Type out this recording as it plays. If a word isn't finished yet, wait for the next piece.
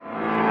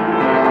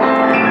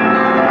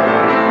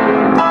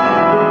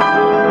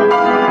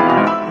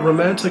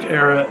Romantic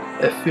era,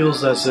 it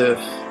feels as if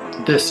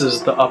this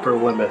is the upper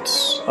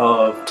limits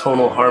of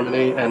tonal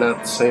harmony and at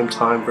the same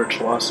time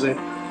virtuosity.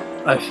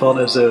 I felt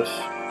as if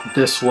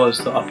this was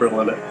the upper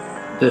limit.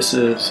 This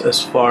is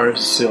as far as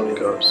the ceiling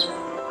goes.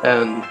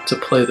 And to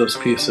play those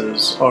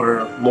pieces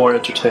are more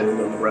entertaining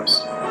than the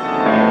rest.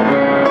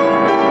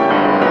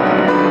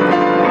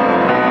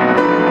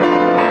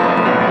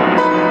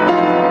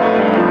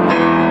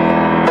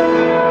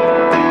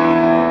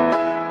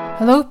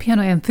 Hello,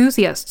 piano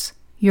enthusiasts.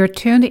 You're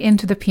tuned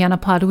into the Piano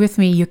Pod with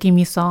me,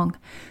 Yukimi Song.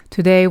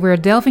 Today, we're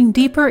delving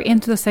deeper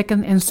into the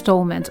second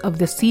installment of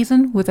the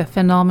season with a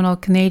phenomenal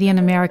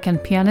Canadian-American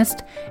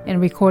pianist and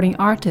recording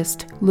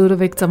artist,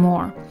 Ludovic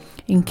Zamor.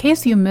 In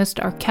case you missed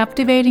our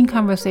captivating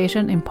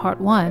conversation in part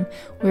 1,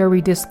 where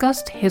we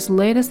discussed his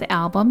latest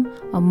album,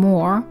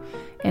 Zamor,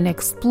 and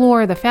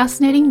explore the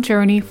fascinating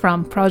journey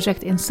from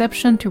project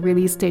inception to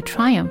release day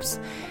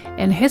triumphs,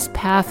 and his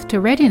path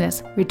to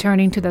readiness,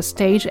 returning to the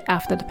stage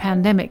after the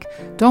pandemic.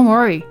 Don't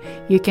worry,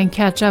 you can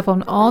catch up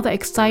on all the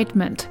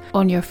excitement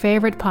on your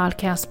favorite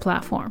podcast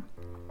platform.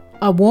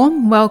 A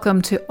warm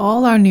welcome to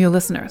all our new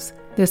listeners.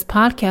 This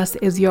podcast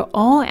is your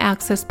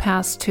all-access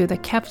pass to the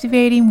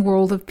captivating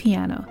world of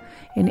piano.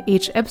 In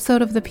each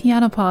episode of the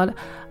Piano Pod,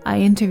 I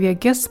interview a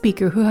guest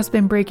speaker who has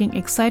been breaking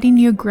exciting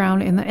new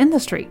ground in the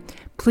industry.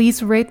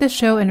 Please rate the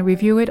show and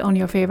review it on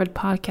your favorite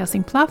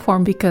podcasting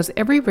platform because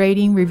every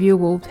rating review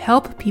will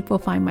help people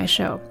find my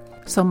show.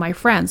 So my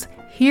friends,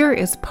 here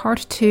is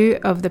part 2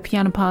 of the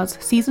Piano Pod's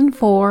Season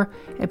 4,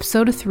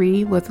 Episode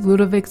 3 with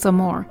Ludovic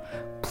Zamor.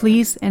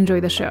 Please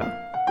enjoy the show.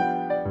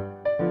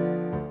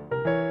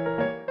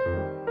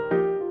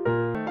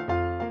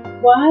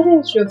 What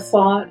is your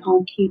thought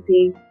on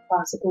keeping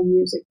classical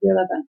music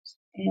relevant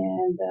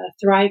and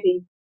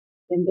thriving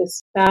in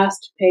this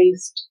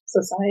fast-paced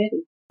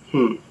society?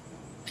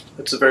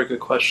 That's a very good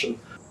question.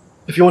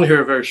 If you want to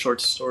hear a very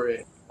short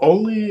story,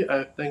 only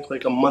I think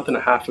like a month and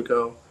a half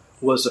ago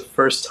was the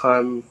first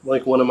time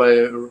like one of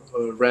my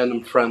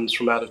random friends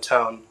from out of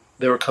town,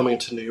 they were coming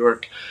to New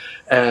York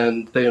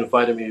and they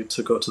invited me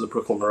to go to the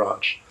Brooklyn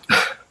Mirage.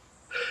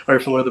 Are you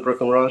familiar with the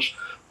Brooklyn Mirage?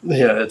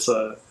 Yeah, it's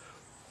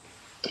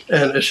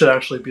and it should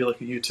actually be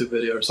like a YouTube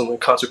video or something.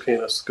 Concert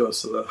Pianist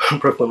goes to the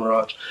Brooklyn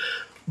Mirage.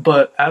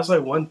 But as I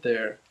went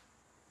there,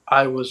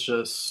 I was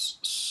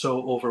just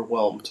so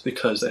overwhelmed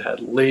because they had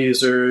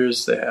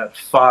lasers, they had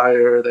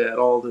fire, they had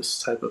all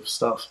this type of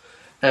stuff.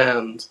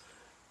 And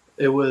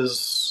it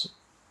was,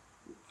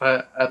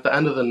 at the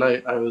end of the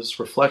night, I was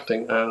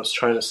reflecting and I was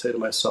trying to say to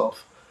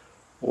myself,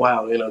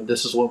 wow,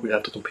 this is what we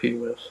have to compete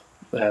with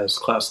as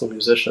classical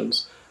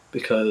musicians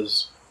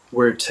because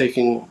we're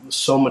taking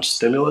so much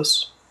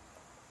stimulus.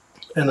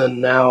 And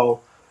then now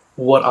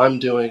what I'm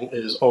doing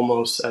is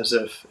almost as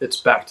if it's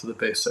back to the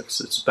basics,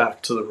 it's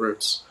back to the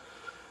roots.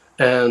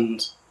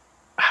 And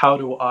how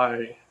do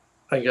I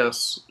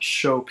guess,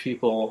 show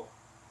people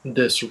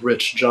this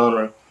rich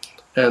genre?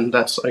 And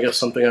that's, I guess,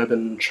 something I've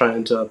been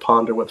trying to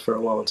ponder with for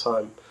a long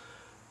time.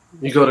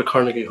 You go to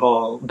Carnegie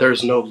Hall,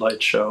 there's no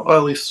light show, or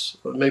at least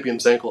maybe in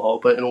Zankel Hall,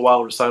 but in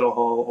Wild Recital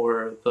Hall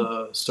or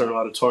the Stern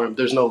Auditorium,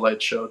 there's no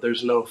light show,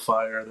 there's no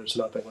fire, there's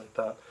nothing like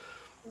that.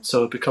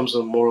 So it becomes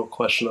a moral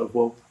question of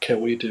what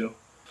can we do?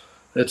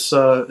 It's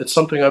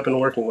something I've been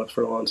working with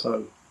for a long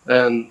time.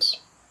 And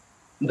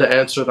the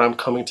answer that I'm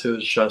coming to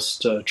is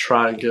just to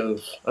try and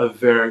give a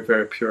very,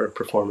 very pure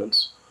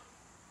performance.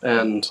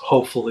 And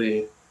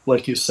hopefully,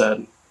 like you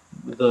said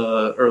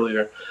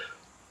earlier,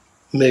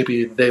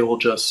 maybe they will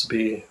just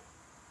be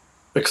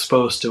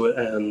exposed to it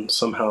and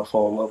somehow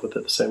fall in love with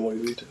it the same way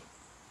we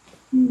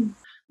do.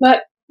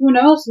 But who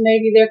knows,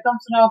 maybe there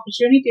comes an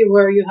opportunity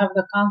where you have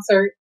the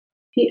concert,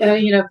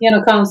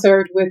 piano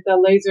concert with a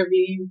laser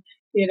beam,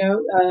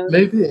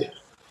 Maybe.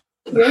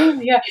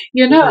 Yeah.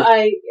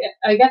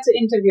 I got to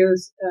interview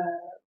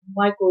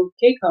Michael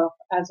Kakoff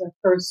as a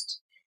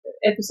first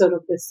episode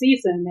of this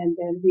season, and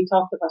then we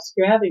talked about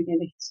Scraving,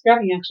 and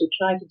Scraving actually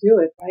tried to do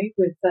it, right,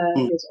 with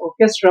his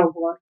orchestral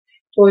work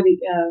toward the,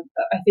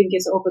 I think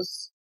it's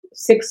Opus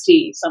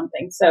 60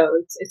 something, so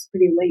it's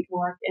pretty late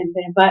work, and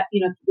then, but,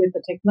 with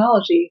the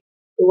technology,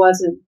 it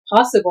wasn't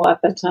possible at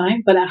that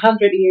time, but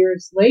 100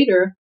 years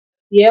later,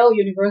 Yale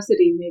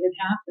University made it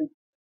happen.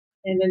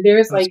 And then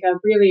there's like a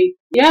really,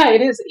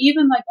 it is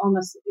even like on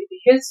his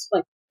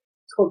like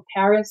it's called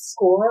Paris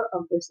score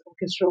of this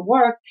orchestral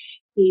work.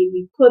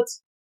 He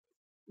puts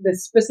the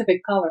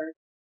specific color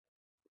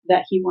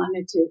that he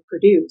wanted to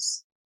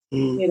produce.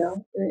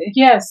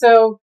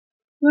 So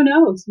who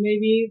knows?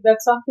 Maybe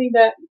that's something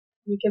that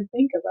we can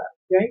think about,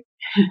 right?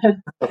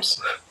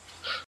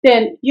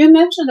 Then you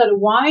mentioned that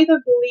why the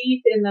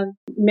belief in the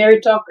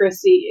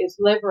meritocracy is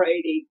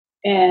liberating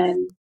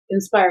and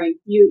inspiring.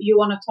 You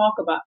want to talk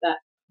about that?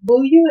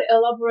 Will you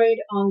elaborate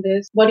on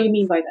this? What do you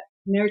mean by that?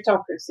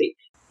 Meritocracy.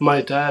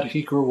 My dad,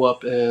 he grew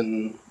up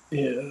in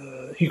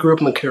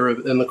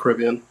the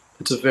Caribbean.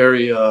 It's a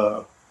very,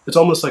 it's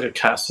almost like a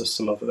caste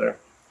system over there.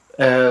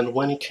 And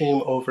when he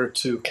came over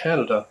to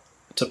Canada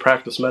to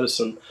practice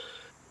medicine,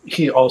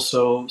 he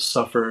also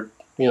suffered,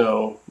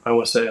 I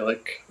would say,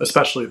 like,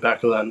 especially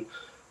back then,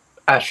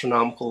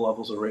 astronomical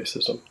levels of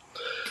racism.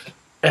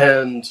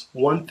 And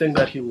one thing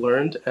that he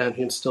learned and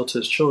he instilled to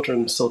his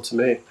children, instilled to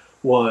me,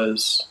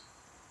 was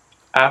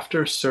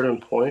after a certain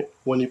point,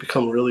 when you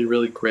become really,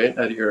 really great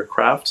at your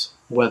craft,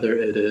 whether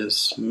it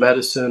is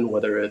medicine,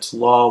 whether it's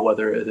law,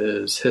 whether it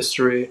is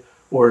history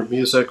or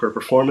music or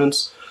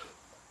performance,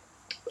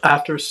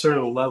 after a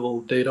certain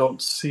level, they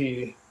don't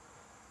see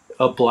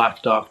a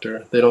black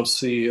doctor, they don't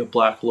see a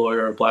black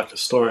lawyer, a black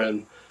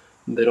historian,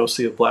 they don't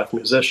see a black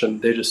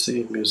musician, they just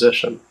see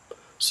musician.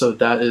 So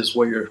that is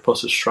what you're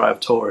supposed to strive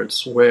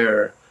towards,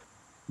 where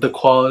the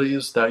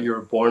qualities that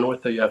you're born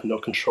with that you have no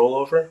control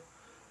over,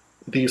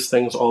 these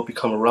things all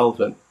become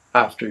irrelevant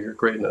after your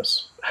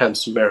greatness,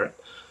 hence merit.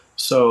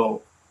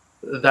 So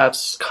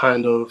that's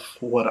kind of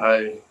what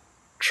I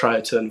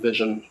try to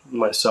envision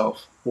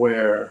myself,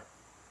 where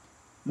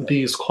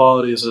these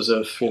qualities, as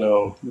if,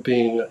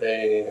 being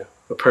a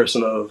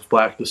person of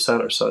black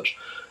descent or such,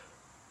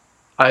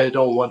 I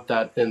don't want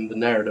that in the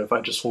narrative.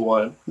 I just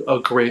want a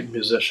great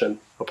musician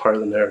a part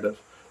of the narrative.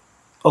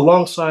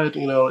 Alongside,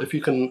 if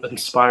you can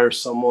inspire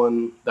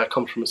someone that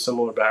comes from a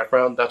similar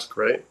background, that's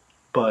great.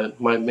 But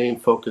my main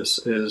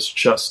focus is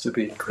just to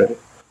be great,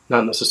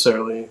 not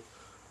necessarily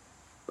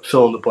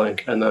fill in the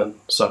blank and then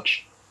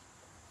such.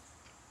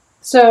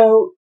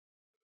 So,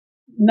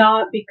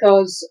 not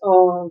because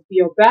of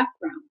your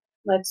background,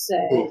 let's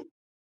say, Mm,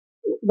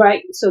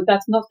 right? So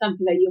that's not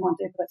something that you want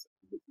to emphasize.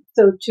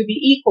 So to be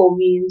equal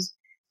means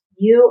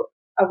you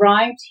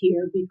arrived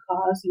here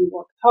because you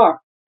worked hard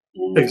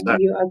and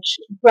exactly. you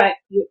right.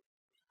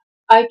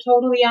 I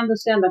totally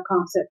understand the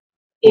concept.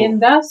 Mm, In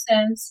that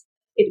sense,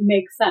 it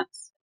makes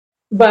sense.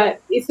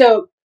 But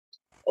so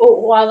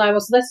while I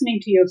was listening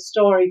to your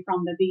story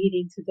from the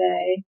beginning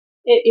today,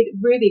 it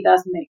really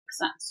does make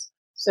sense.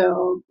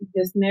 So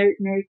this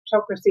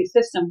meritocracy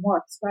system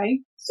works, right?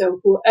 So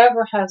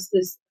whoever has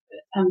this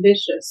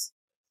ambitious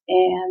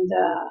and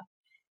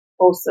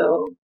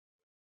also,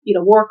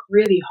 work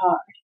really hard.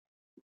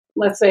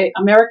 Let's say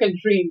American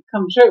dream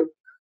come true,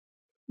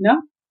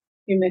 no?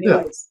 In many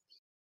yeah. ways.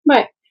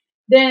 Right.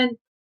 Then,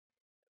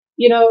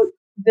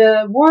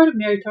 the word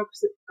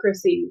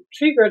meritocracy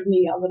triggered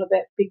me a little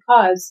bit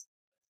because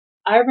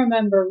I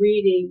remember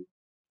reading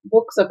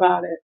books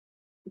about it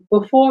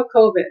before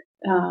COVID.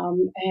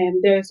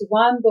 And there's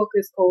one book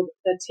is called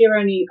The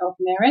Tyranny of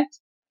Merit.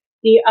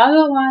 The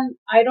other one,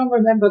 I don't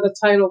remember the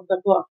title of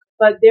the book,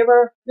 but they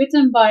were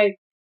written by,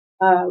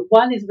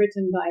 one is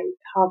written by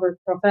Harvard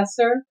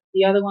professor.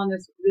 The other one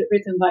is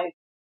written by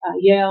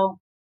Yale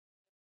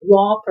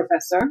law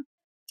professor.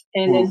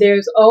 And then Mm, there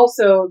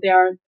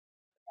are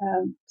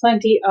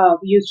plenty of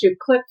YouTube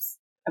clips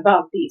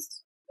about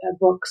these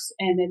books,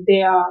 and then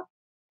they are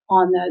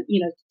on the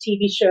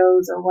TV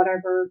shows or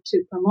whatever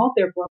to promote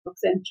their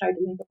books and try to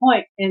make a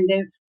point. And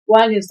then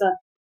one is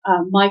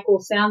Michael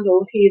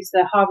Sandel. He's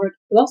the Harvard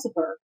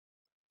philosopher.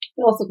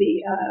 He'll also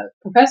be a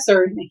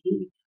professor, and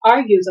he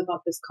argues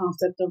about this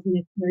concept of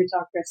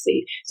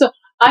meritocracy. So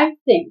I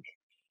think,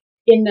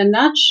 in a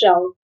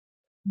nutshell,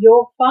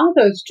 your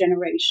father's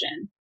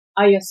generation,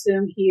 I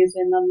assume he is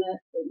in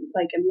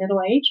like a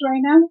middle age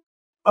right now.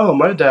 Oh,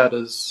 my dad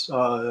is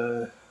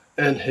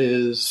in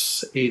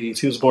his 80s.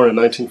 He was born in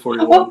Oh,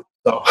 1941.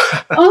 So,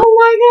 oh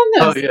my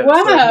oh goodness! yeah,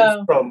 so he's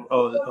Wow. from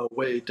a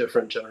way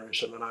different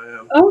generation than I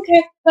am.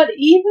 Okay, but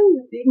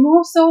even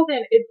more so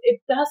than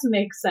it does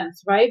make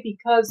sense, right?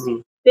 Because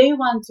Mm, they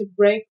want to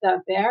break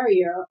that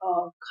barrier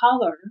of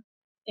color,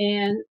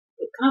 and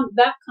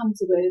that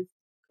comes with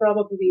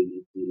probably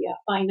the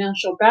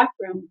financial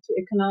background to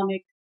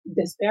economic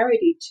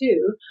disparity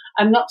too.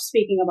 I'm not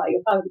speaking about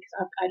your father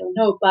because I don't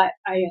know, but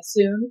I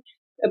assume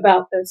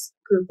about this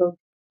group of,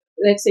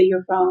 let's say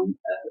you're from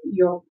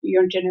your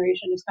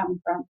generation is coming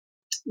from,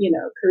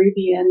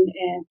 Caribbean,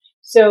 and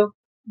so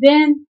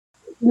then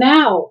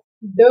now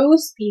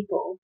those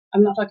people,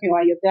 I'm not talking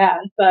about your dad,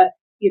 but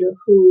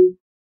who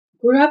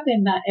grew up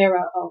in that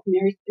era of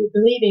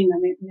believing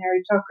in the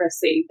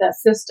meritocracy, that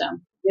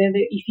system. Then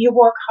if you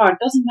work hard,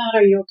 doesn't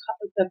matter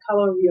the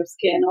color of your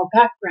skin or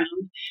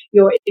background,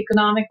 your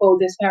economical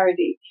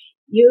disparity,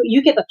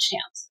 you get a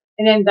chance,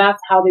 and then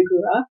that's how they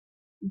grew up.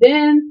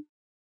 Then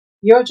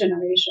your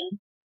generation,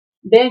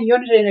 then your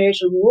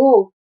generation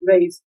will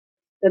raise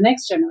the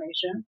next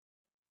generation.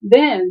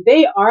 Then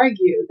they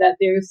argue that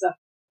there's a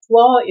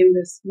flaw in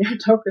this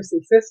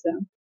meritocracy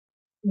system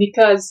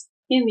because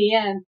in the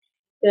end,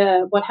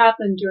 what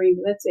happened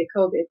during, let's say,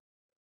 COVID,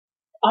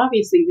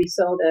 obviously we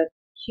saw the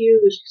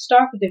huge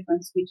stark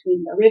difference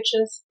between the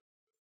richest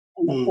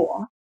and the mm,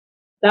 poor.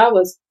 That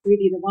was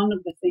really one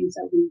of the things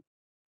that we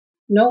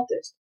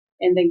noticed.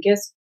 And then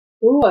guess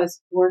who was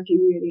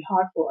working really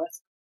hard for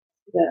us?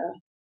 The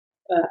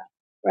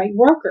right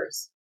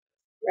workers,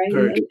 right?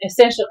 very And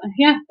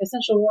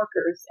essential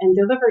workers and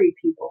delivery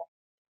people.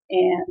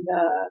 And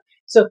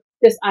so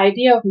this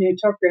idea of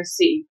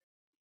meritocracy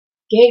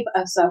gave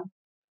us a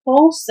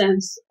false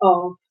sense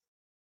of,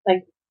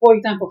 like, for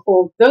example,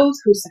 for those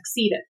who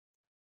succeeded,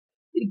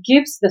 it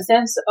gives the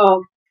sense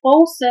of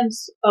false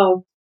sense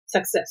of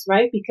success,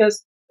 right?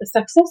 Because the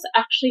success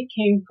actually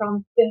came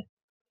from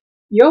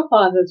your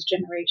father's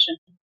generation.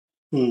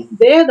 Mm.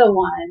 They're the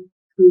one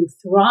who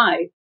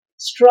thrive,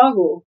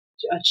 struggle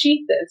to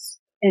achieve this,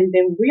 and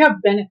then we are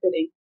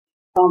benefiting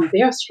from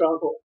their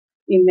struggle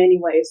in many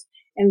ways,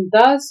 and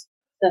thus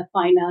the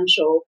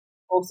financial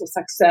also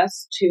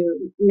success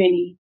to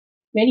many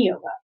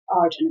of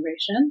our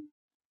generation.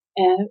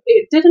 And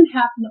it didn't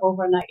happen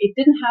overnight. It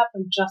didn't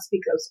happen just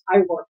because I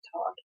worked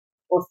hard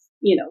or,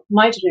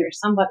 my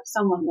generation,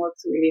 someone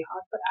works really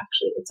hard, but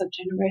actually it's a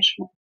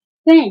generational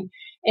thing.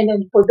 And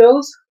then for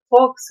those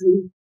folks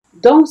who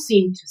don't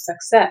seem to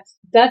success,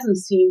 doesn't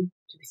seem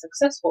to be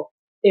successful,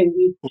 then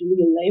do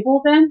we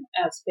label them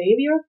as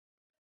failure?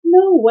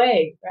 No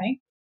way, right?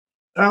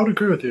 I would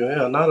agree with you.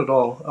 Yeah, not at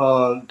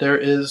all. There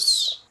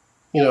is,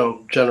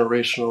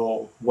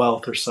 generational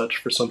wealth or such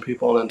for some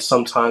people, and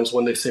sometimes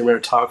when they say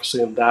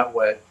meritocracy in that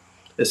way,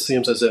 it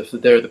seems as if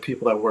they're the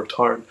people that worked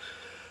hard.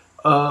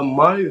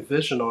 My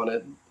vision on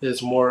it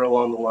is more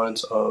along the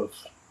lines of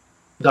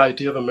the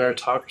idea of a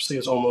meritocracy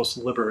is almost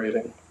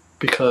liberating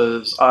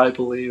because I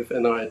believe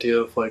in the idea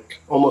of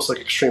almost like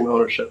extreme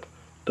ownership.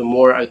 The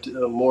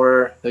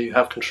more that you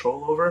have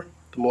control over,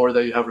 the more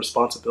that you have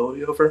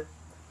responsibility over,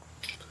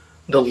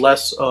 the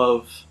less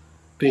of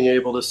being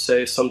able to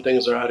say some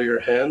things are out of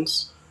your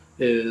hands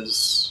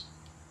is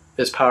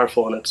is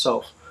powerful in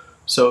itself.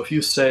 So if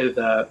you say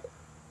that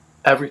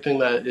everything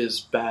that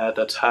is bad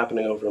that's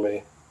happening over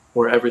me,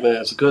 or everything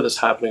that's good that's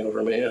happening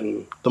over me,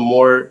 and the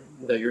more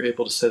that you're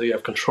able to say that you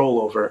have control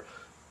over,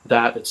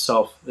 that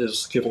itself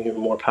is giving you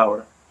more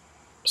power.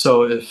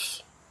 So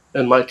if,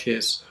 in my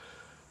case,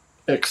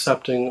 being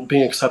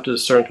accepted to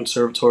certain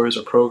conservatories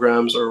or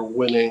programs or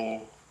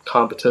winning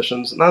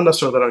competitions. Not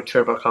necessarily that I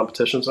care about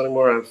competitions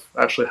anymore. I've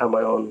actually had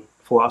my own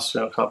philosophy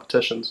on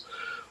competitions,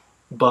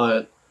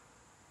 but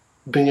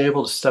being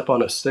able to step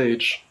on a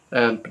stage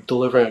and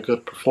delivering a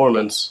good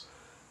performance,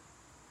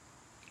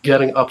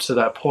 getting up to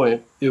that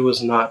point, it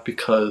was not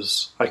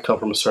because I come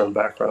from a certain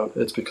background.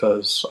 It's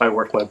because I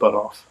worked my butt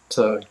off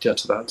to get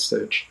to that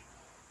stage.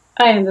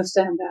 I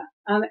understand that.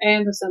 I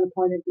understand the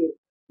point of view.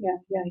 Yeah,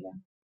 yeah, yeah.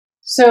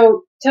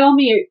 So tell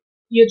me,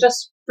 you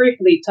just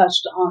briefly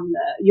touched on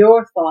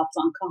your thoughts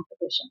on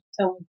competition.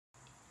 Tell me.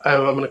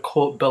 I'm going to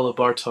quote Bella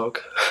Bartok: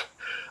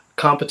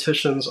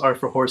 competitions are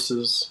for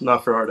horses,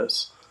 not for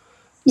artists.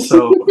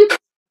 So,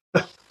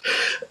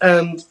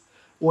 and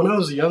when I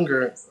was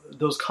younger,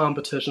 those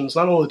competitions,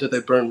 not only did they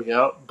burn me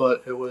out,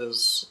 but it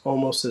was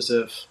almost as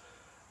if,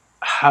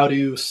 how do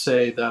you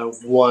say that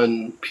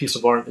one piece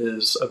of art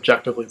is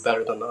objectively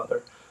better than the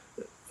other?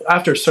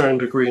 After a certain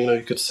degree,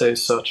 you could say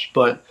such,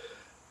 but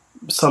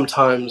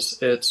sometimes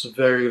it's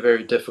very,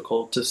 very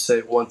difficult to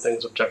say one thing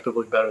is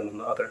objectively better than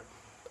the other.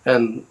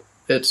 And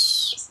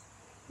it's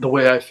the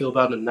way I feel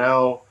about it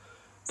now,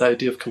 the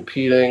idea of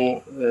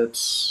competing,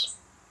 it's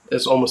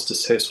almost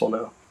distasteful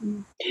now.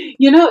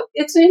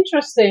 It's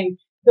interesting.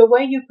 The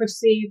way you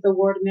perceive the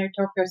word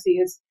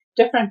meritocracy is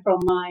different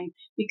from mine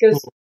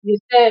because you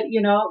said,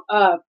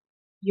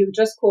 you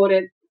just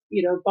quoted,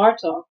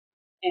 Bartok,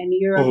 and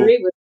you Mm-hmm.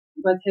 agree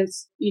with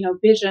his,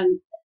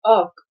 vision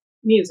of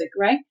music,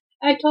 right?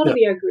 I Yeah.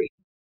 totally agree.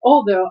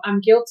 Although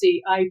I'm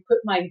guilty, I put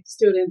my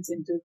students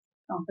into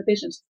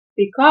competitions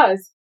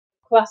because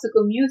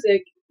classical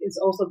music is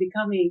also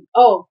becoming,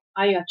 oh,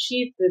 I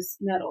achieved this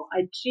medal,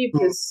 I achieved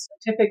this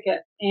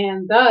certificate,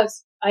 and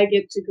thus I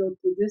get to go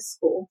to this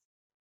school,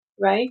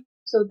 right?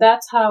 So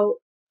that's how,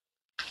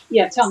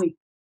 yeah, tell me.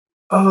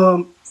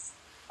 Um,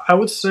 I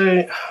would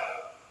say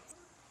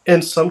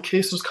in some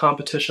cases,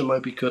 competition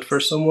might be good for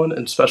someone,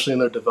 and especially in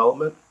their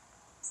development,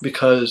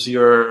 because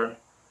you're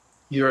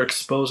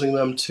exposing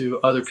them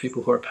to other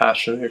people who are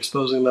passionate. You're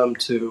exposing them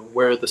to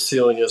where the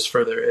ceiling is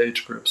for their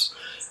age groups,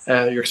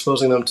 and you're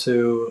exposing them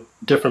to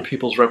different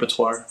people's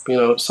repertoire.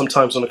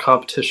 Sometimes in a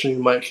competition, you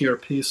might hear a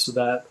piece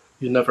that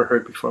you never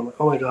heard before. I'm like,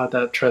 oh my god,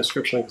 that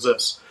transcription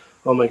exists.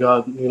 Oh my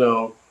god,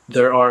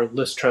 there are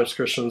Liszt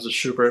transcriptions of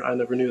Schubert. I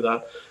never knew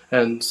that.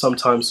 And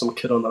sometimes some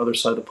kid on the other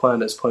side of the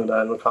planet is playing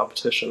that in a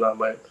competition that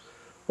might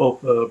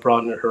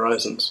broaden your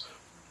horizons.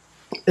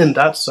 In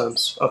that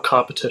sense, a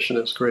competition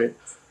is great.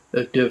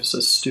 It gives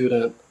a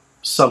student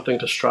something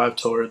to strive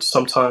towards.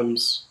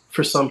 Sometimes,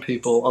 for some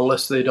people,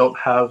 unless they don't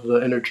have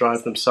the inner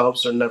drive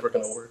themselves, they're never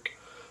going to work.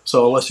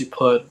 So, unless you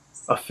put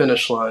a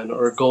finish line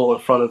or a goal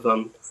in front of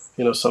them,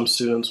 some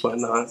students might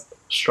not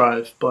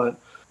strive. But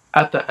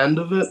at the end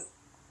of it,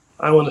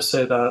 I want to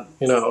say that,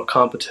 a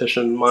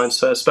competition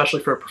mindset,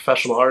 especially for a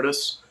professional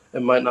artist,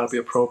 it might not be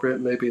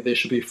appropriate. Maybe they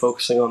should be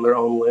focusing on their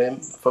own lane,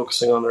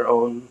 focusing on their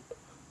own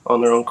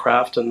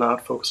craft and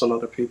not focus on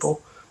other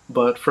people.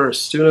 But for a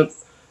student,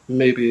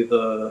 maybe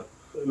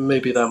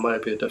maybe that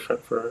might be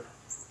different for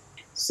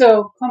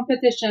So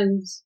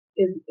competitions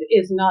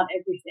is not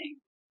everything,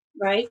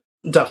 right?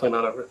 definitely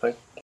not everything.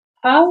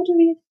 How do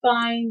we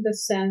find the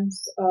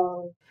sense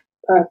of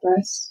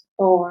purpose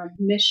or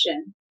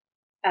mission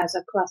as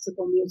a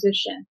classical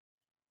musician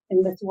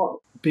in this world?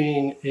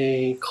 Being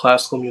a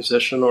classical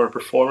musician or a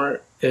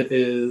performer, it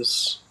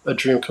is a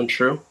dream come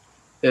true.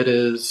 It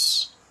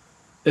is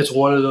it's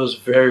one of those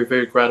very,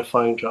 very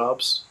gratifying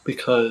jobs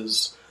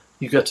because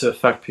you get to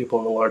affect people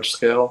on a large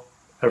scale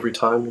every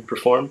time you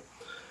perform.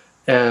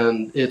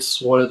 And it's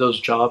one of those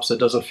jobs that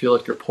doesn't feel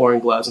like you're pouring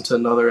glass into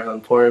another and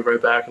then pouring it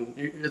right back. And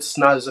it's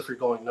not as if you're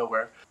going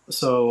nowhere.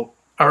 So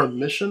our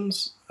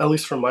missions, at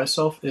least for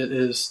myself, it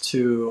is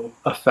to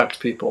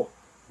affect people,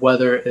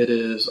 whether it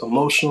is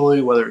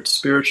emotionally, whether it's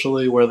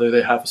spiritually, whether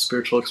they have a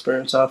spiritual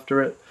experience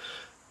after it,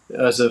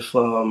 as if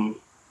the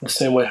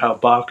same way how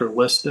Bach or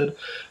Liszt did.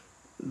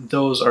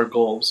 Those are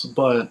goals.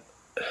 But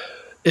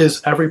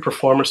is every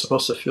performer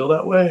supposed to feel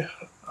that way?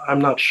 I'm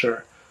not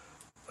sure.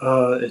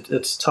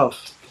 It's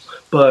tough.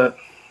 But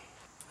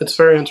it's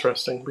very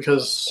interesting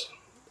because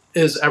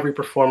is every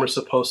performer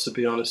supposed to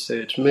be on a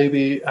stage?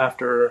 Maybe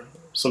after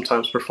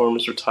sometimes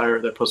performers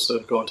retire, they're supposed to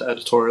go into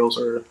editorials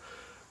or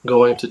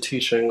go into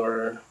teaching,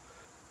 or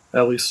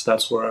at least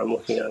that's where I'm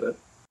looking at it.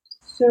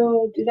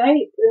 So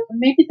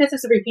maybe this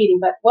is repeating,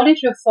 but what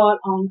is your thought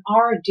on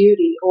our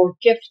duty or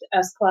gift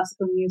as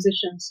classical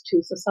musicians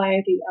to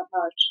society at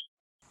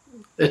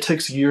large? It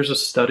takes years of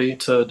study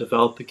to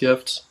develop the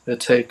gift. It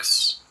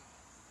takes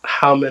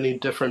how many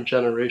different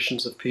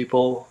generations of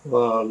people,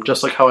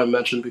 just like how I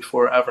mentioned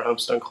before, Abraham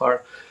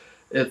Stenklar,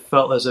 it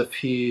felt as if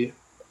he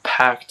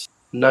packed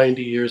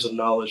 90 years of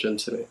knowledge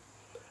into me.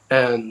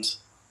 And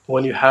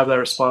when you have that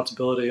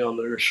responsibility on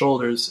your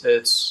shoulders,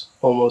 it's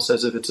almost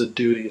as if it's a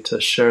duty to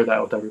share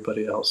that with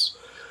everybody else.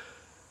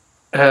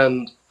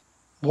 And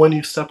when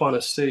you step on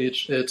a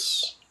stage,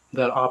 it's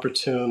that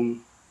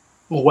opportune,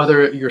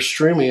 whether you're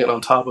streaming it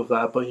on top of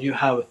that, but you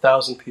have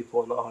 1,000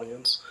 people in the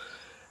audience,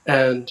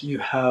 and you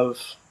have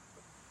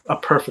a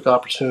perfect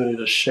opportunity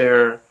to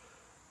share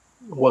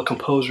what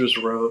composers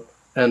wrote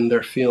and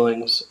their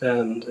feelings,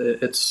 and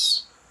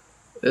it's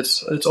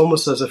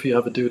almost as if you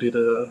have a duty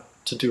to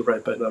do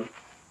right by them.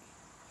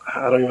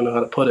 I don't even know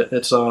how to put it.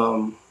 It's I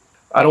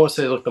don't want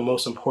to say like the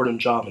most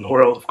important job in the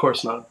world, of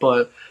course not,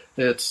 but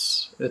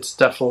it's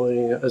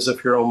definitely as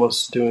if you're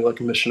almost doing like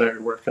missionary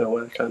work in a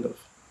way, kind of.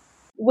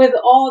 With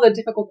all the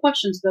difficult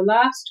questions, the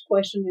last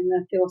question in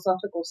the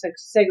philosophical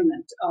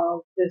segment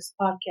of this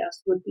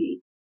podcast would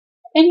be,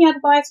 any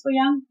advice for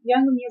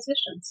younger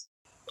musicians?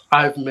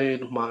 I've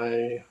made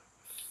my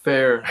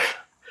fair,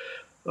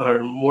 or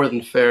more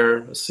than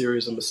fair,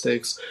 series of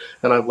mistakes,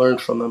 and I've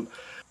learned from them.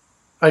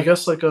 I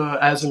guess like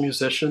as a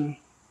musician,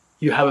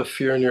 you have a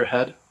fear in your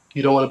head.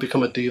 You don't want to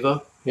become a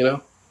diva,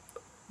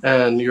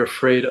 and you're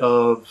afraid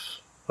of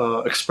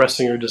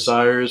expressing your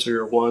desires or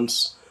your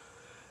wants.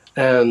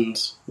 And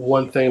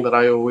one thing that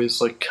I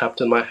always like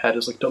kept in my head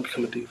is like, don't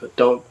become a diva.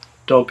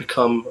 Don't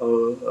become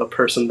a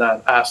person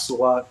that asks a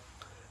lot,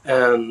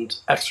 and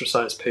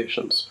exercise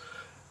patience.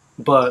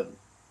 But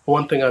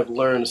one thing I've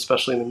learned,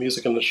 especially in the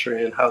music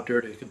industry and how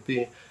dirty it could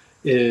be,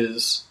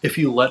 is if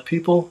you let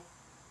people,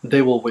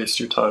 they will waste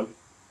your time.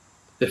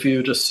 If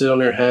you just sit on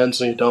your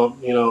hands and you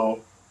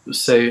don't,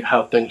 say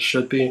how things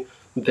should be,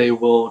 they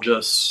will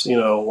just,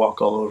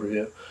 walk all over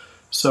you.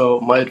 So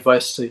my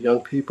advice to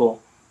young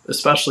people,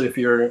 especially if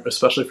you're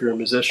a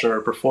musician or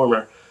a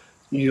performer,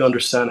 you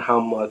understand how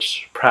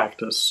much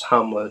practice,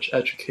 how much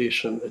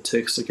education it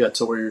takes to get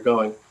to where you're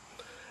going.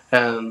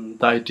 And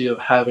the idea of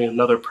having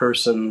another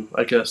person,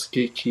 I guess,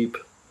 gatekeep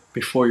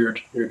before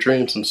your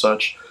dreams and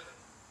such,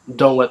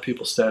 don't let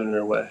people stand in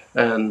your way.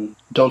 And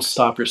don't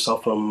stop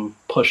yourself from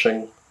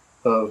pushing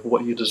of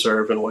what you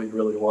deserve and what you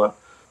really want.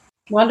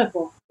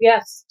 Wonderful.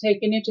 Yes, take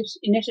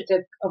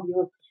initiative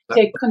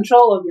take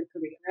control of your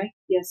career, right?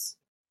 Yes.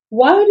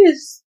 What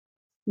is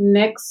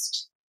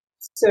next?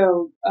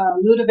 So,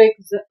 Ludovic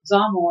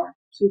Zamor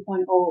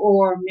 2.0,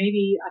 or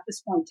maybe at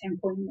this point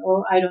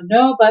 10.0, I don't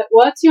know, but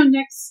what's your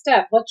next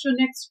step? What's your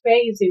next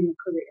phase in your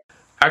career?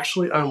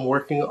 Actually, I'm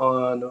working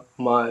on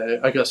my,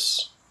 I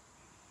guess,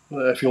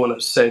 if you want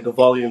to say, the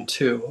volume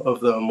 2 of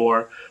the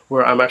Zamor,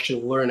 where I'm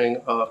actually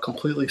learning a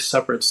completely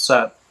separate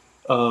set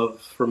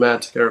of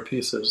romantic era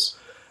pieces.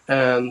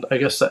 And I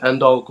guess the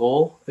end-all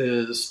goal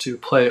is to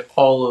play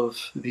all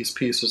of these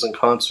pieces in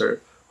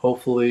concert,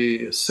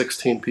 hopefully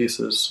 16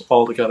 pieces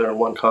all together in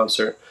one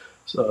concert,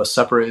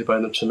 separated by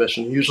an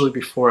intermission. Usually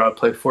before I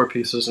play 4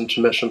 pieces,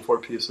 intermission 4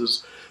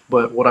 pieces,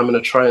 but what I'm going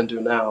to try and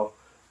do now,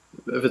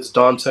 if it's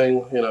daunting,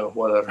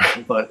 whatever,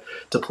 but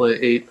to play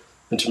 8,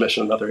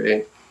 intermission another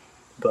 8.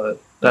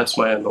 But that's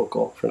my end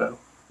goal for now.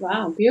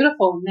 Wow,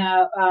 beautiful.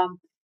 Now,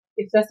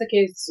 if that's the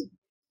case,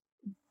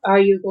 are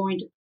you going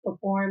to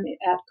perform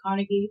at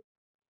Carnegie?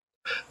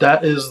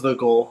 That is the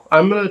goal.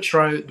 I'm going to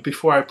try,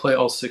 before I play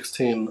all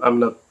 16, I'm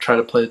going to try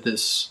to play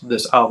this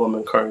album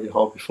in Carnegie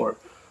Hall before.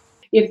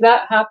 If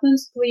that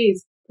happens,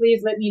 please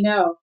let me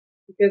know,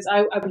 because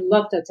I would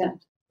love to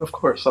attend. Of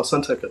course, I'll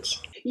send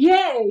tickets.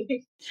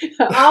 Yay!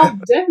 I'll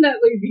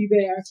definitely be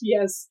there,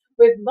 yes.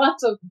 With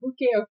lots of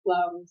bouquet of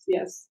flowers.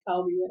 Yes,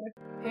 I'll be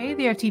there. Hey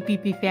there,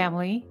 TPP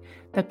family.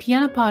 The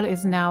Piano Pod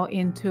is now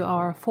into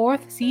our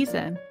 4th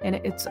season, and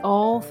it's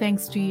all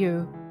thanks to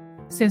you.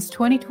 Since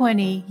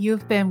 2020,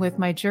 you've been with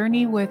my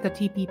journey with the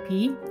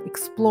TPP,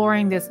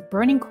 exploring this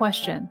burning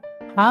question: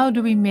 how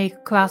do we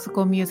make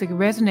classical music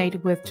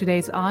resonate with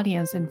today's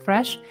audience in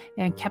fresh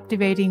and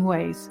captivating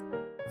ways?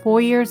 4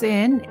 years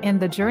in, and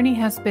the journey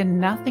has been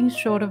nothing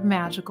short of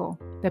magical.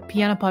 The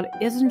Piano Pod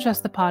isn't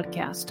just a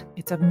podcast,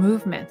 it's a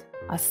movement,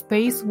 a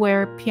space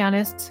where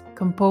pianists,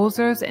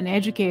 composers, and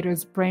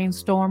educators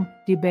brainstorm,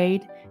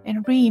 debate,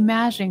 and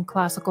reimagine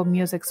classical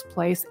music's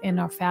place in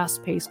our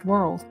fast-paced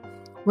world.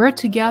 We're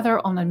together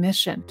on a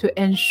mission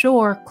to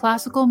ensure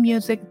classical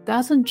music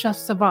doesn't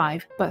just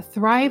survive, but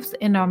thrives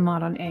in our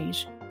modern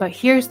age. But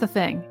here's the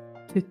thing.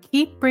 To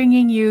keep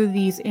bringing you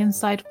these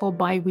insightful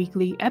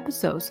bi-weekly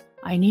episodes,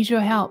 I need your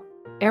help.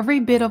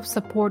 Every bit of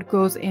support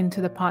goes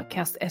into the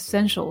podcast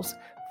essentials,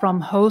 from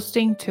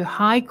hosting to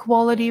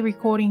high-quality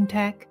recording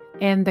tech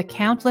and the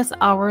countless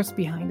hours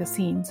behind the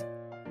scenes.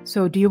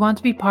 So do you want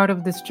to be part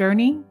of this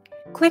journey?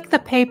 Click the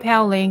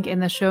PayPal link in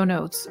the show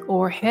notes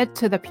or head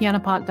to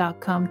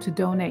thepianopod.com to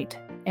donate.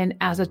 And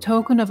as a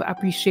token of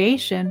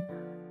appreciation,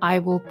 I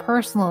will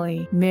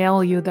personally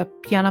mail you the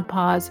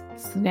Pianopod's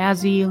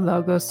snazzy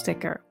logo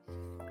sticker.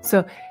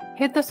 So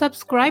hit the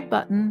subscribe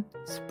button,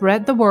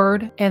 spread the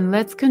word, and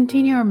let's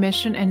continue our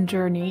mission and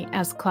journey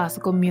as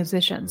classical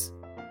musicians.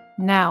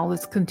 Now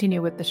let's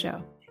continue with the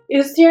show.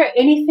 Is there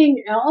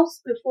anything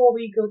else before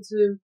we go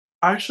to...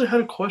 I actually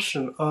had a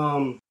question.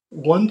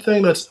 One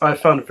thing that I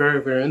found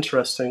very, very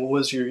interesting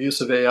was your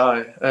use of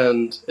AI,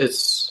 and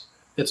it's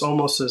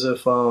almost as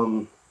if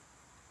how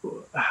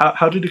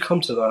did you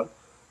come to that,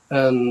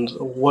 and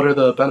what are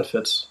the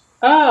benefits?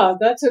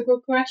 That's a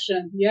good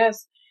question.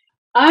 Yes,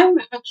 I'm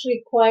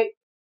actually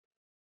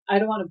I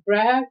don't want to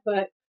brag,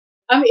 but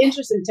I'm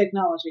interested in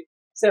technology.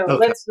 So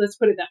Okay. let's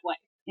put it that way.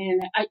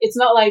 And it's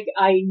not like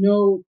I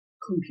know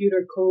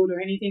computer code or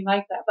anything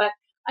like that, but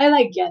I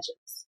like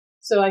gadgets.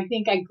 So I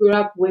think I grew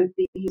up with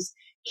these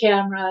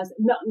cameras,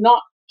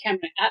 not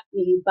camera at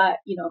me, but,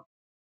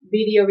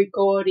 video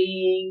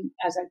recording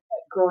as I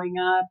growing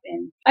up.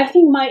 And I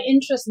think my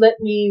interest led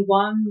me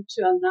one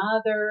to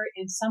another,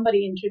 and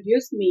somebody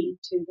introduced me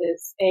to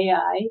this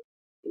AI.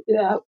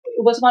 It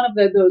was one of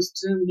those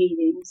Zoom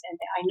meetings, and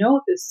I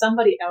noticed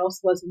somebody else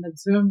was in the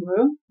Zoom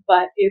room,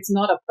 but it's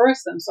not a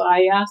person. So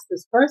I asked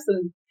this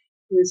person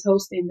who is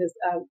hosting this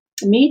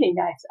meeting.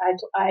 I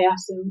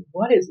asked him,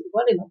 what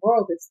in the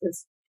world is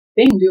this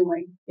thing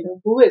doing?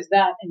 Who is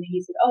that? And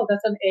he said, oh,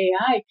 that's an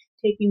AI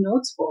taking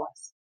notes for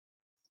us.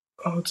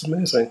 Oh, it's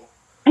amazing.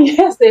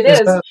 Yes, it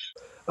is.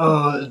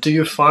 Do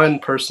you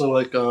find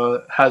personally,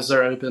 has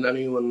there been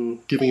anyone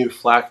giving you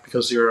flack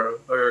because you're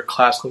a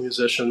classical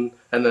musician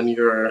and then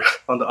you're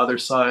on the other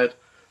side,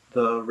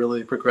 the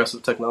really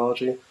progressive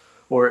technology?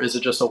 Or is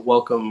it just a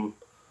welcome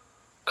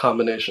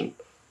combination?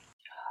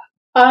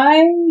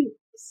 I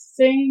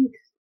think,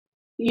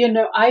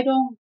 I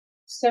don't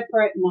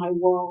separate my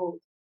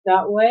world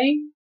that way.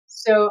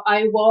 So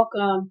I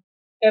welcome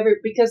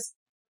because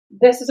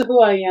this is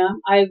who I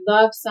am. I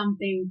love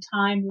something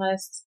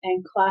timeless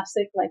and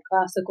classic, like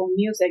classical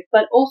music,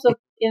 but also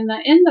in the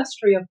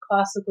industry of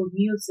classical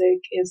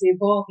music is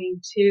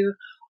evolving too,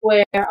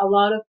 where a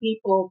lot of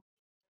people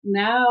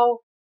now,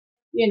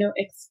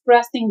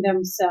 expressing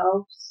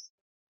themselves,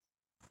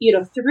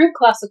 through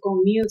classical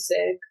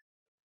music,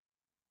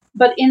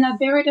 but in a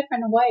very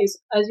different ways.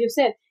 As you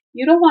said,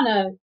 you don't want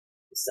to,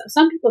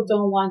 some people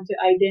don't want to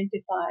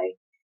identify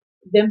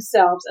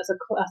themselves as a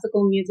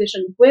classical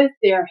musician with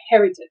their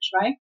heritage,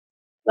 right?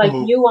 Like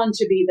Mm-hmm. you want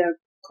to be the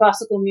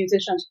classical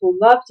musicians who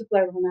love to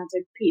play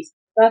romantic piece.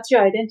 That's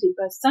your identity.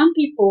 But some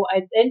people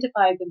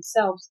identify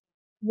themselves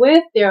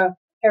with their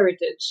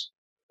heritage,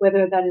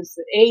 whether that is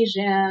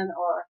Asian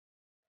or,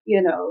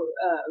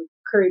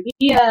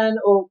 Caribbean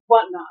or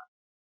whatnot.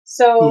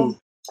 So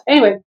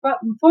anyway, but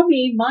for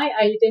me, my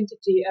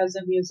identity as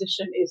a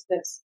musician is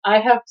this. I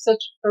have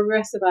such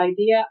progressive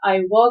idea.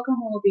 I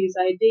welcome all these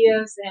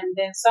ideas, and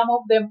then some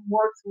of them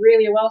work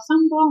really well,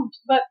 some don't.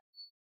 But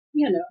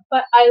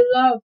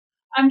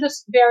I'm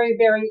just very,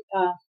 very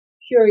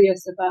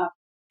curious about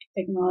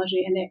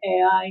technology, and the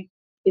AI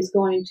is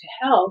going to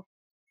help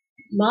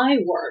my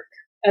work,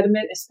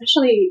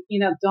 especially,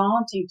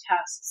 daunting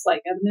tasks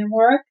like admin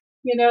work,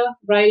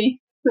 writing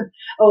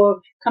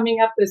or coming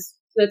up with,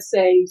 let's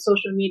say,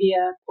 social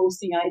media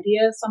posting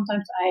ideas.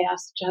 Sometimes I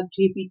ask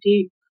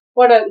ChatGPT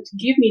to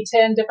give me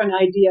 10 different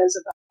ideas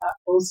about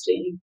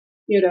posting,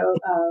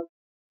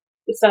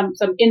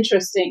 some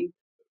interesting,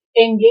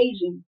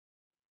 engaging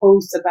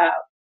posts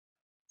about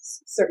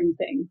certain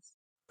things.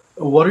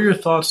 What are your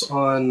thoughts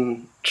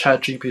on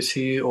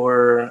ChatGPT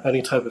or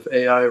any type of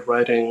AI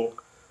writing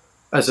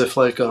as if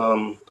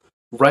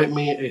write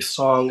me a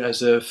song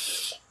as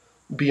if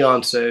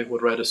Beyonce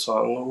would write a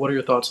song? What are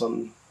your thoughts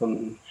on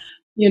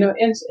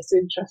It's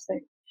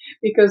interesting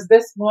because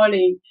this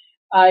morning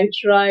I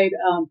tried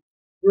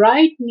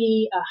write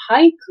me a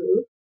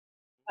haiku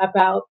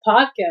about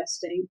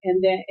podcasting,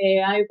 and then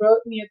AI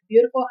wrote me a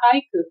beautiful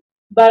haiku.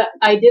 But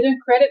I didn't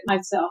credit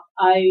myself.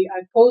 I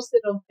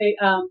posted on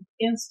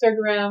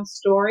Instagram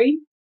story,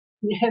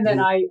 and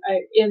then I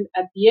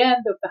at the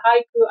end of the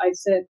haiku I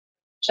said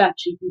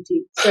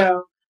ChatGPT.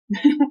 So,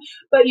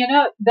 but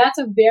that's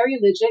a very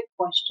legit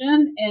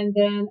question. And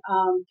then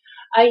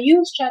I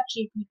use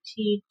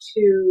ChatGPT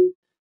to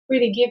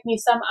really give me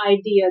some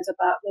ideas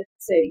about, let's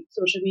say,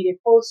 social media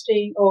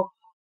posting, or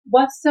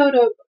what sort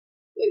of,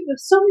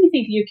 there's so many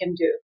things you can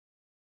do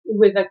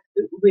with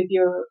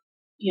your,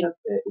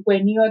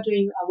 when you are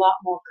doing a lot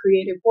more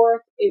creative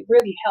work, it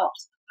really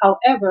helps.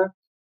 However,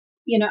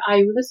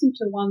 I listened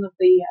to one of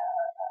the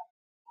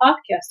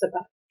podcasts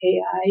about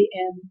AI,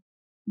 and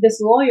this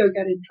lawyer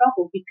got in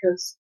trouble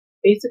because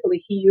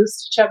basically he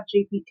used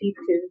ChatGPT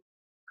to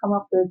come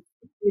up with,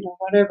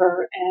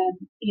 whatever,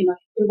 and,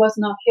 it was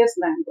not his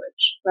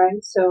language,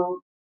 right?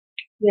 So,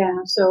 yeah,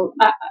 so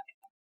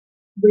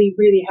we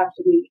really have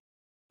to be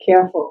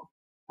careful.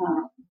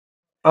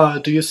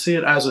 Do you see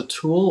it as a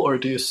tool, or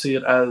do you see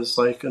it as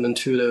like an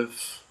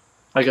intuitive,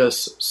 I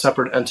guess,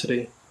 separate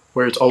entity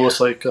where it's almost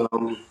like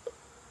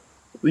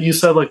you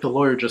said, like the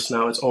lawyer just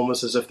now, it's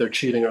almost as if they're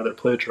cheating or they're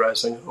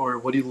plagiarizing, or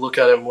would you look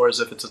at it more as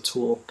if it's a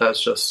tool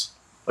that's just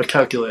a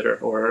calculator,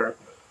 or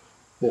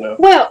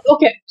Well,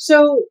 okay,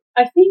 so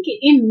I think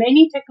in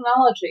many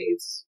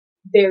technologies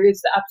there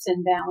is the ups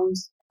and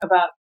downs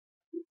about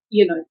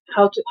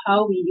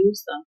how we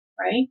use them,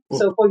 right?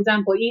 So, for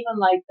example, even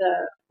like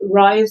the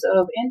rise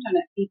of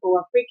internet, people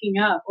are freaking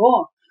out.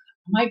 Oh,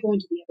 am I going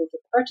to be able to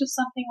purchase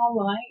something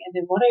online? And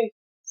then what if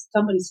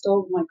somebody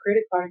stole my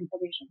credit card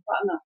information?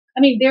 No. I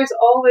mean, there's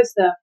always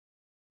the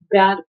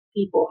bad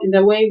people, and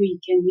the way we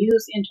can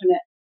use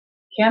internet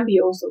can be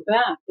also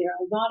bad. There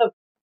are a lot of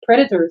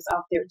predators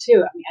out there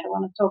too. I mean, I don't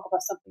want to talk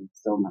about something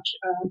so much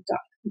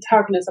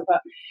darkness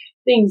about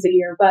things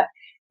here, but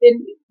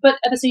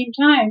at the same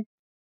time,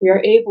 we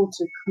are able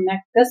to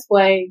connect this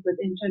way with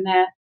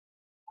internet.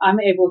 I'm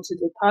able to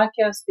do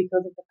podcasts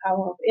because of the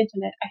power of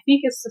internet. I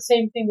think it's the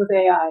same thing with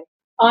AI.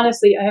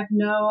 Honestly, I have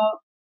no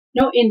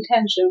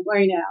intention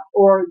right now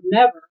or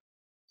never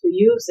to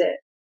use it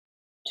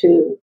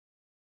to,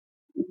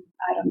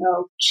 I don't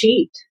know,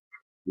 cheat.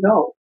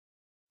 No,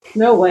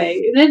 no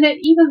way. And then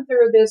even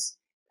through this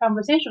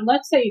conversation,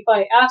 let's say if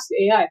I ask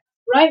AI,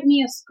 write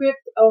me a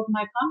script of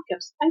my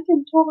podcast, I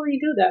can totally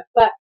do that.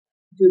 But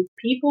do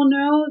people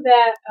know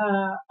that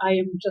I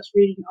am just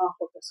reading off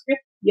of the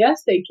script?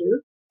 Yes, they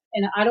do.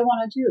 And I don't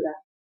want to do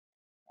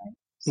that. Right?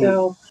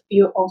 So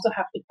you also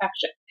have to fact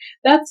check.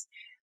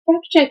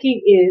 Fact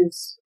checking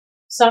is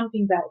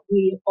something that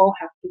we all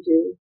have to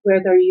do,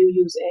 whether you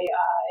use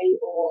AI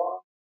or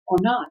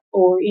not,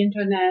 or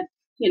internet,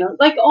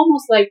 like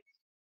almost like,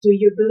 do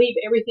you believe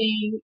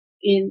everything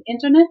in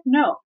internet?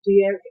 No. Do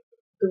you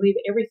believe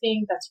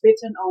everything that's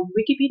written on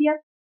Wikipedia?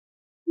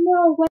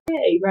 No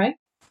way, right?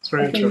 it's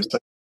very I think, interesting.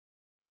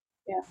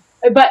 yeah.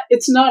 But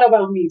it's not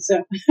about me,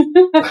 so.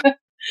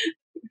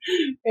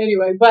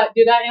 Anyway, but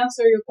did I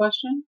answer your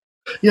question?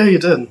 Yeah, you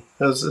did.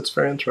 It's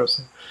very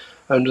interesting.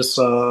 I'm just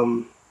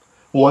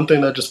one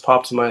thing that just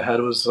popped in my head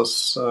was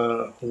just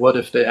what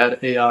if they had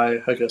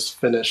AI, I guess,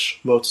 finish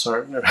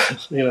Mozart, or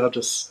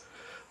just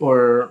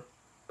or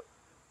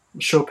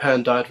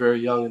Chopin died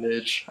very young in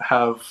age,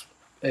 have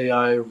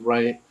AI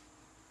write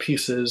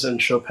pieces in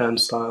Chopin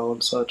style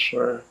and such,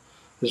 or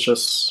it's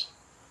just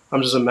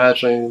I'm just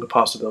imagining the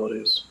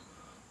possibilities.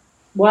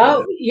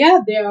 Well, yeah,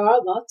 there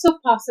are lots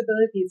of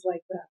possibilities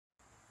like that.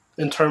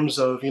 In terms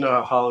of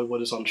how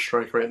Hollywood is on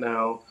strike right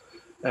now,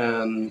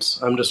 and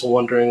I'm just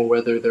wondering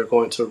whether they're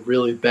going to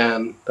really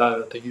ban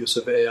the use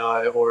of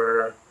AI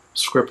or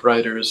script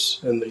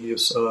writers and the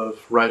use of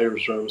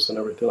writers' rooms and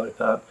everything like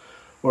that.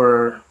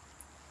 Or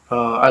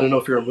I don't know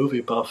if you're a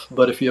movie buff,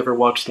 but if you ever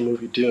watched the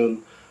movie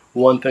Dune,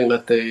 one thing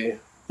that they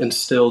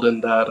instilled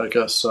in that, I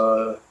guess,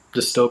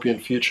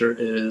 dystopian future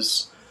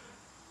is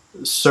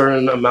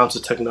certain amounts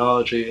of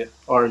technology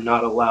are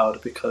not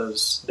allowed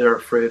because they're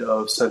afraid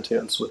of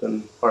sentience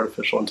within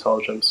artificial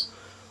intelligence.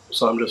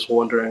 So I'm just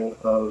wondering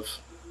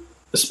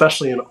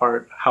especially in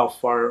art, how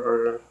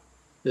far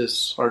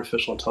is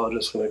artificial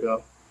intelligence going to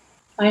go?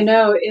 I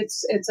know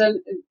it's a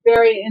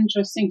very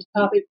interesting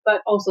topic,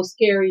 but also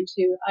scary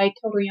too. I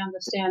totally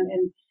understand,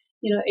 and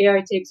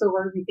AI takes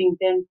over everything.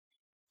 Then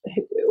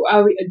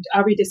are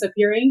we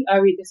disappearing?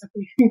 Are we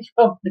disappearing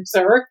from this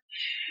earth?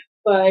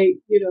 By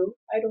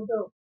I don't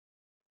know.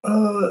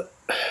 Uh,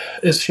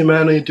 is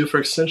humanity due for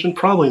extinction?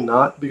 Probably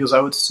not, because I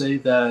would say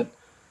that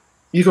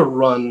you could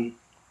run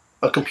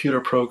a computer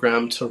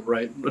program to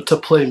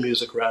play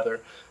music rather,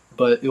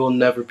 but it will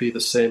never be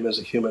the same as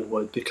a human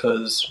would,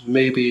 because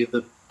maybe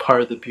the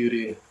part of the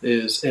beauty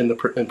is in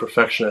the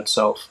imperfection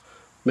itself.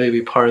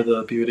 Maybe part of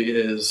the beauty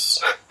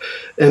is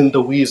in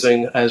the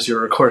wheezing as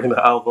you're recording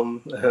the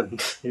album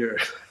and you're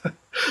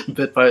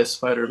bit by a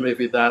spider.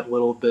 Maybe that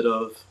little bit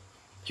of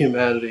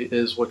humanity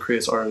is what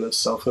creates art in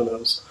itself. Who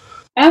knows?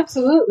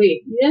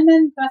 Absolutely, and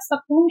then that's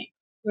the point,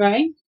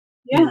 right?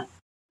 Yeah, Mm.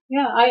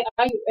 yeah.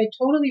 I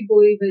totally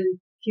believe in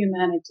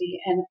humanity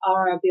and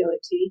our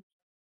ability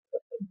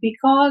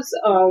because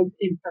of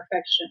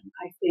imperfection.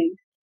 I think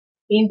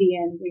in the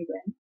end we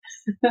win.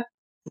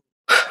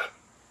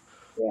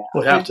 Yeah,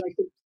 We have I'd to. like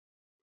to.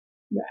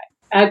 Right,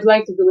 I'd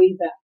like to believe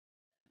that.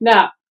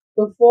 Now,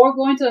 before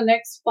going to the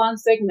next fun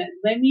segment,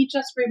 let me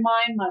just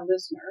remind my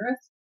listeners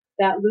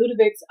that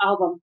Ludovic's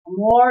album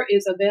Zamor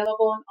is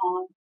available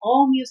on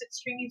all music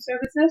streaming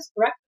services,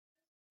 correct?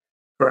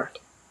 Correct.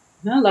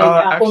 Like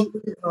Apple.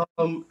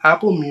 Actually,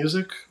 Apple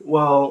Music,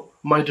 well,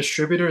 my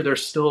distributor, they're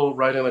still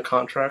writing the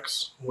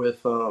contracts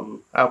with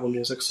Apple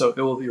Music, so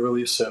it will be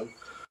released soon.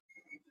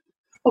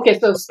 Okay,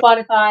 so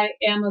Spotify,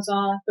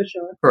 Amazon, for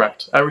sure.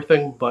 Correct.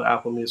 Everything but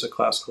Apple Music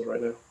Classical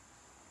right now.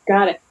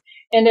 Got it.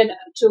 And then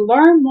to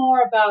learn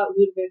more about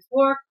Ludovic's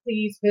work,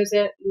 please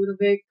visit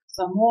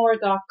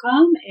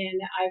ludoviczamor.com,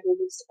 and I will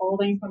list all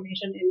the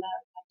information in the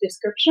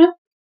description.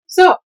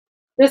 So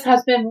this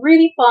has been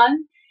really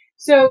fun.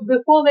 So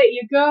before I let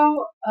you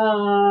go,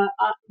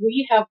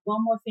 we have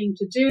one more thing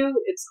to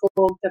do. It's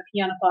called the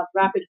PianoPod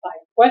Rapid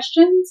Fire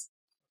Questions.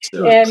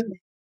 And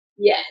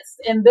yes,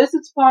 and this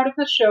is part of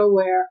the show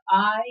where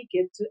I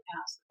get to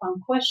ask fun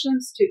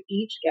questions to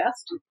each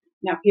guest.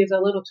 Now here's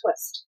a little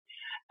twist.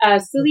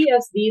 As silly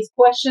as these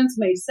questions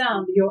may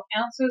sound, your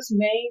answers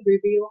may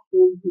reveal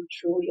who you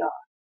truly are.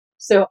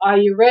 So are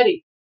you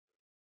ready?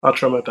 I'll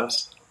try my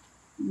best.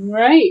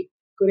 Right.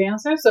 Good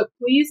answer. So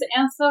please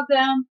answer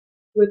them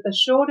with the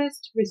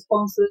shortest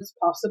responses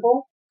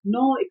possible.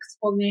 No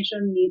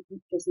explanation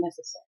is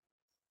necessary.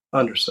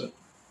 Understood.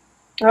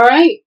 All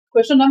right.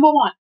 Question number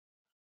 1.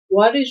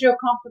 What is your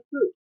comfort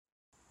food?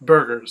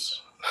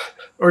 Burgers.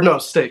 Or no,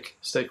 steak.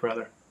 Steak,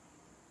 rather.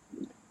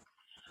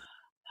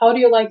 How do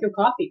you like your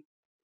coffee?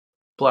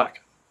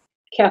 Black.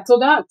 Cats or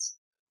dogs?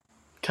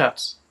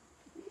 Cats.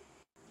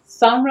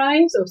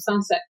 Sunrise or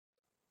sunset?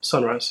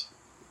 Sunrise.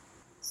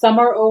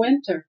 Summer or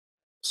winter?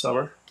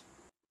 Summer.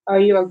 Are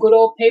you a good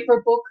old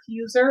paper book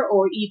user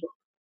or ebook?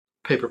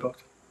 Paper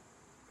book.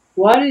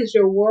 What is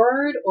your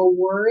word or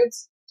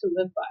words to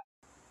live by?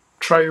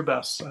 Try your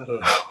best. I don't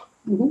know.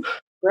 Mm-hmm.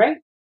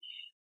 Right.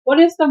 What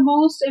is the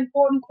most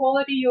important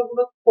quality you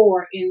look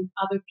for in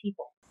other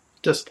people?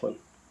 Discipline.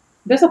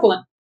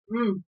 Discipline.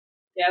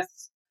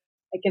 Yes.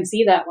 I can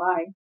see that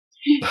why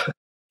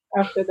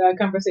after that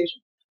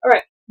conversation. All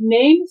right.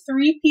 Name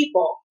three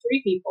people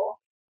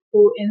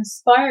who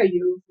inspire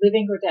you,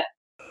 living or dead.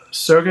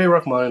 Sergei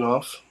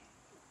Rachmaninoff,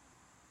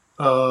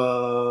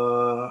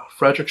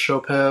 Frederick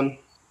Chopin,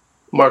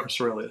 Marcus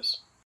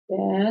Aurelius.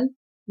 Then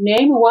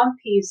name one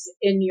piece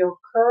in your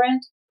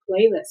current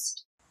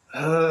playlist.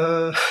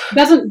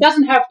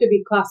 Doesn't have to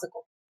be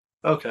classical.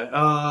 Okay.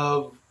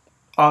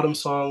 Autumn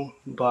Song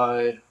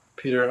by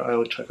Peter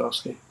Ilyich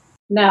Tchaikovsky.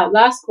 Now,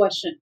 last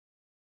question.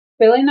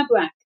 Fill in a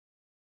blank.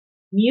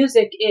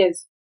 Music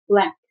is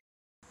blank.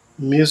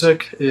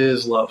 Music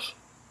is love.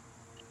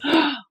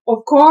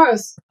 Of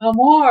course,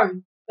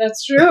 Amor.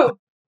 That's true.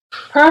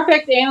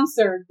 Perfect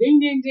answer. Ding,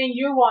 ding, ding.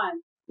 You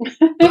won.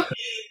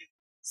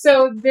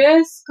 So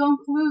this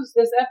concludes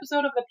this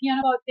episode of the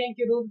PianoPod. Thank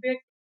you,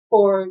 Ludovic,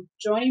 for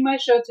joining my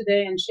show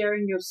today and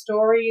sharing your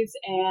stories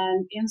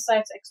and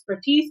insights,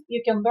 expertise.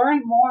 You can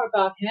learn more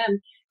about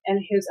him and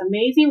his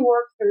amazing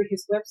work through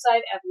his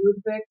website at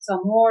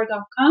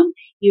ludoviczamor.com.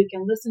 You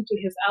can listen to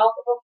his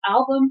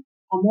album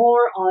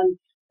Amor on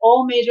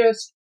all major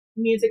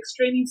music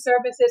streaming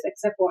services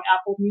except for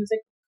Apple Music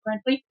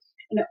currently.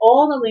 And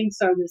all the links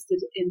are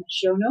listed in the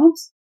show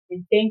notes.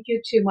 And thank you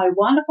to my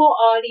wonderful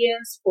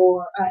audience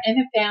and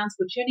the fans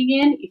for tuning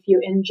in. If you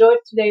enjoyed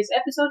today's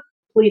episode,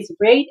 please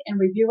rate and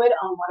review it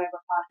on whatever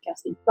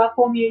podcasting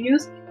platform you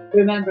use.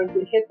 Remember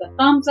to hit the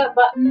thumbs up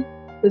button,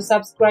 to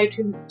subscribe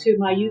to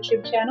my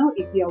YouTube channel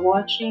if you're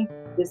watching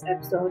this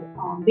episode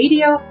on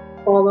video.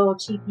 Follow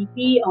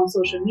TPP on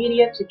social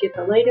media to get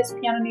the latest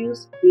piano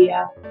news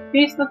via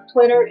Facebook,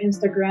 Twitter,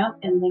 Instagram,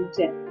 and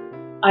LinkedIn.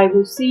 I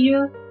will see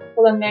you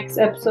for the next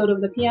episode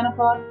of the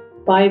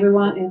PianoPod. Bye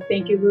everyone, and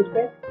thank you,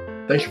 Ludovic.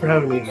 Thank you for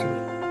having me.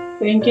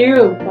 Thank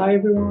you. Bye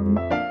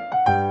everyone.